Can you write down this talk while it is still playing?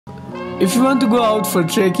If you want to go out for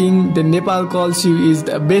trekking, then Nepal Calls You is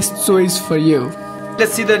the best choice for you.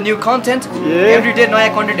 Let's see the new content. Every day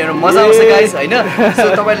नयाँ content हेर्नु मजा आउँछ guys हैन.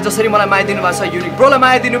 So तपाईले जसरी मलाई माया दिनु भएको छ युनिक ब्रोलाई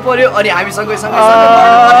माया दिनु पर्यो अनि हामी सँगै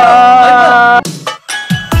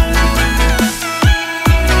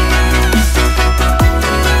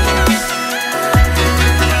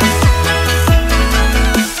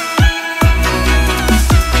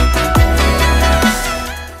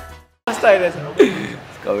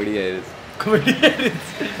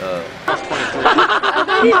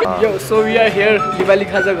Yo, so we are here. Diwali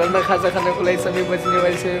खाजा घरमा खाजा खानको लागि समयपछि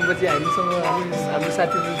नेवारी हामीसँग हाम्रो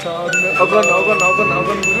साथी हुनुहुन्छ अगन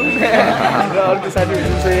गुरु र अर्को साथी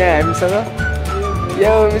हुनुहुन्छ यहाँ हामीसँग.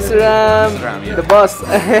 Yo, Mr. Ram, the boss,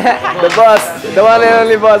 the one and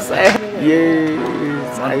only boss.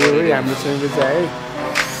 Yes, आयो हाम्रो समयपछि आयो.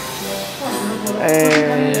 ए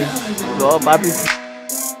ल पापी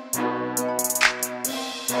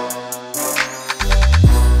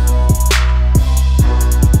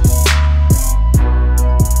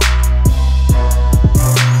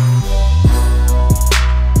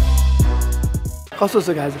कस्तो छ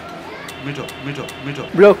खाजा? मिठो.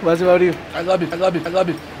 Bro, what's about you? I love it, man.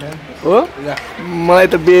 हो? मलाई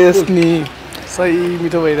त बेस्ट नि. सही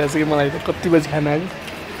मिठो भइरहेछ कि मलाई त कति बजी खाना आयो.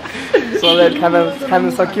 सबै खाना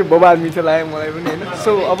सकियो बबाल मिठो लाग्यो मलाई पनि हैन.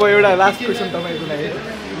 सो अब एउटा लास्ट क्वेशन तपाईको लागि.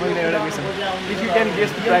 मैले एउटा question. If you can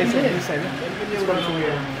guess the price of this हैन.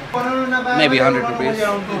 Maybe 100 rupees.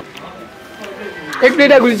 एक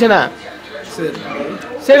प्लेट गुली छैन. Set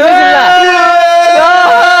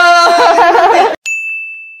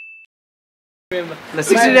The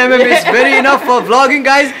 16mm is very enough for vlogging,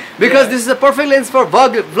 guys, because this is a perfect lens for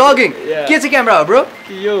vlogging. के चाहिँ क्यामेरा हो ब्रो?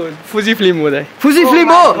 यो फुजी film हो दाइ. फुजी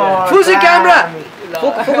फिल्म हो. फुजी क्यामेरा.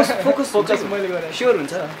 फोकस मैले गरे. स्योर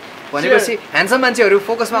हुन्छ. भनेपछि ह्यान्डसम मान्छेहरु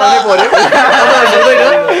फोकसमा आउनै पर्यो.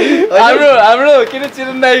 हाम्रो किन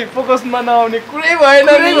चिरन दाइ फोकसमा नआउने कुरै भएन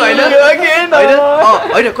नि. हैन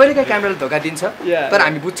कहिलेकाहीँ क्यामेराले धोका दिन्छ तर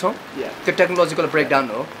हामी बुझ्छौं त्यो टेक्नोलोजिकल ब्रेकडाउन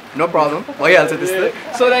हो. नो प्रब्लम भइहाल्छ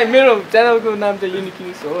त्यस्तो. सो दाइ मेरो च्यानलको नाम चाहिँ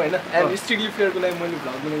युनिश हो हैन. एन्ड स्ट्रिक्टली फेयरको लागि मैले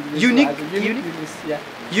भ्लग बनाइदिएको.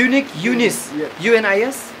 Unique युनिश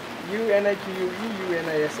UNIS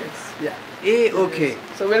UNISX. Yeah. Okay.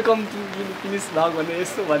 So welcome to Unish vlog भने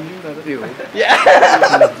यस्तो भन्नु न त त्यो.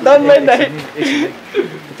 Don't mind that.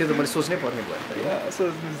 त्यो त मैले सोच्नै पर्ने भयो.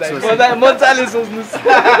 सोच्नु चाहिँ मजाले सोच्नुस्.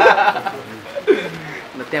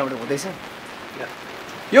 ल त्यहाँबाट हुँदैछ.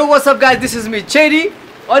 Yo, what's up guys? This is me Cherry.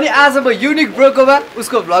 अनि आज म युनिक ब्रोकोमा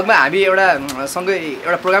उसको भ्लगमा हामी एउटा सँगै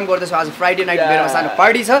एउटा प्रोग्राम गर्दैछौँ. आज फ्राइडे नाइट बेरमा सानो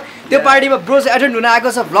पार्टी छ. त्यो पार्टीमा ब्रो चाहिँ एटेन्ड हुन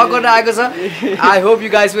आएको छ, भ्लग गर्न आएको छ. I hope you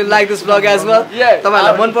guys will like this vlog as well.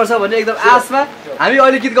 तपाईहरुलाई मन पर्छ भन्ने एकदम आशमा. हामी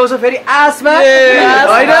अहिले गीत गाउँछौँ फेरि आशमा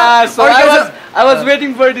हैन. I was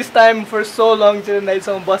waiting for this time for so long till night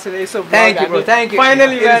some बसेर यसो. Thank you bro, thank you.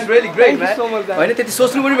 Finally man, it's really great man. So much. हैन त्यति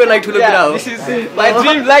सोच्नु पनि बेला ठुलो कुरा हो. This is my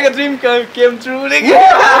dream, like a dream came true.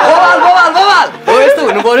 बवाल हो यस्तो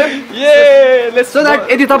हुनु पर्यो. Let's so that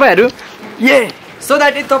यदि तपाईहरु so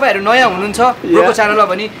that if तपाईहरु नयाँ हुनुहुन्छ ब्रोको च्यानलमा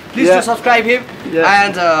पनि please do subscribe him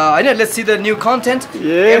and हैन let's see the new content.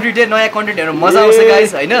 Every day नयाँ कन्टेन्ट हेर्नु मजा आउँछ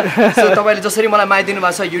गाइस हैन. सो तपाईले जसरी मलाई माया दिनु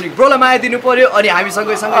भएको छ युनिक ब्रोलाई माया दिनु पर्यो अनि हामी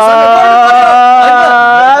सँगै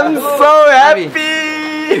I'm so happy.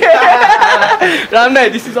 Ramnai,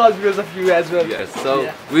 this is all because of you as well. Yes, so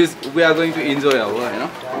we are going to enjoy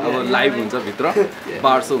our live हुन्छ भित्र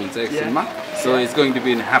बार्सो हुन्छ एकछिनमा. So it's going to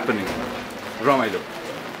be happening. रमाइलो.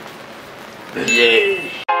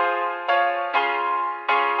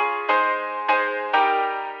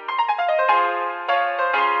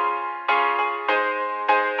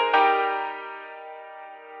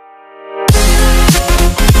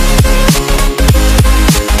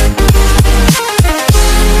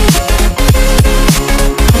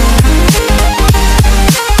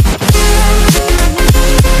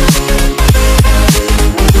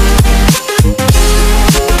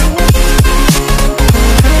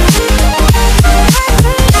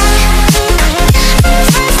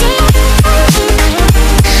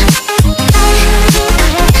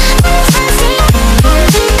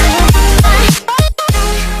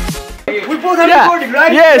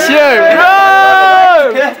 Right? Yes, here. Bro!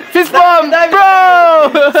 Fist bump, bro!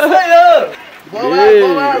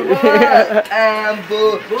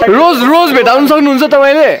 Rose भेटाउन सक्नुहुन्छ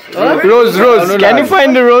तपाईले? Rose. Can you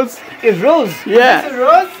find the rose? Is Rose? Yeah. This is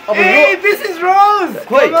Rose? Hey, this is Rose! Wait.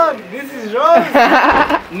 Come on, this is Rose!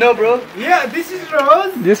 No, bro. Yeah, this is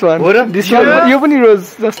Rose! This one. This one. You पनि Rose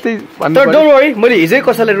जस्तै भन्नु पर्यो. Don't worry, मैले हिजै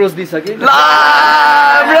कसैलाई Rose दिइसके. ला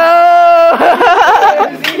bro!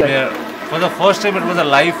 For the first time, it was a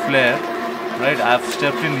live flare, right? I've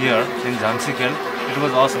stepped in here in Jhansi Khel. It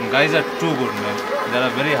was awesome. Guys are too good, man. They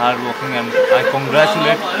are very hardworking, and I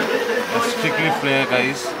congratulate the Strictly player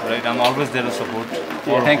guys. Right, I'm always there to support.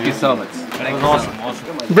 Thank you so much. It was awesome, awesome.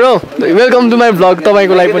 Bro welcome to my vlog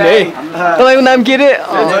तपाईँको लागि पनि है तपाईँको नाम के अरे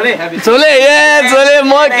झोले ए झोले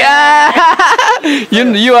म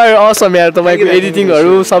यु आर असम यार तपाईँको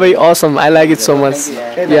एडिटिङहरू सबै Assam I like it so much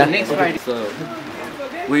yeah So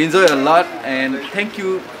we enjoy a lot, and thank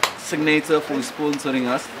you Signature for sponsoring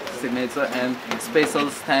us. Signature, and special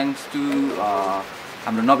thanks to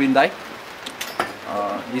हाम्रो नवीन दाई.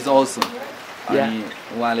 He's awesome. अनि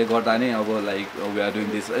उहाँले गर्दा नै अब like we are doing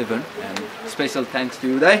this event, and special thanks to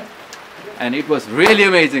you दाई. And it was really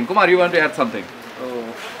amazing. Kumar, you want to add something?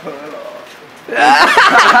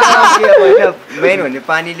 Main भन्ने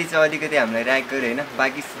पानीले चाहिँ अलिकति हामीलाई राखेको हैन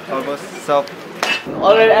बाकी अब सब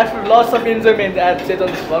Alright, after lots of enjoyment at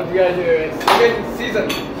Chetan's vlog, we are here at 7th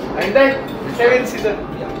season. And then 7th season.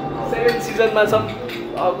 7th season मा सब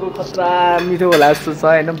अब खतरा मिठो होला जस्तो छ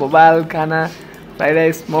हैन भोबाल खाना फ्राइड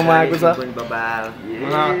राइस मोमो आएको छ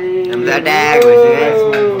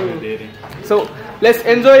So let's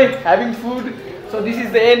enjoy having food. So this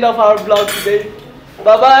is the end of our vlog today.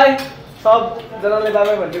 Bye bye. सब जनाले bye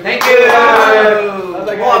bye भन्नु. Thank you.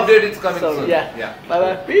 More update is coming soon. Yeah. Bye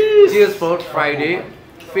bye. Peace. Cheers for Friday.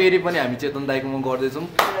 फेरि पनि हामी चेतन दाइकोमा गर्दैछौँ.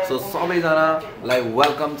 So सबैजनालाई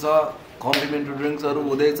welcome छ. Complementary ड्रिङ्क्सहरू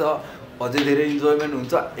हुँदैछ. अझै धेरै इन्जोयमेन्ट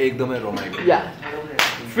हुन्छ. एकदमै रमाइलो. Yeah.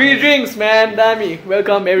 Free drinks, man. Dami.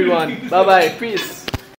 Welcome everyone. Bye bye. Peace.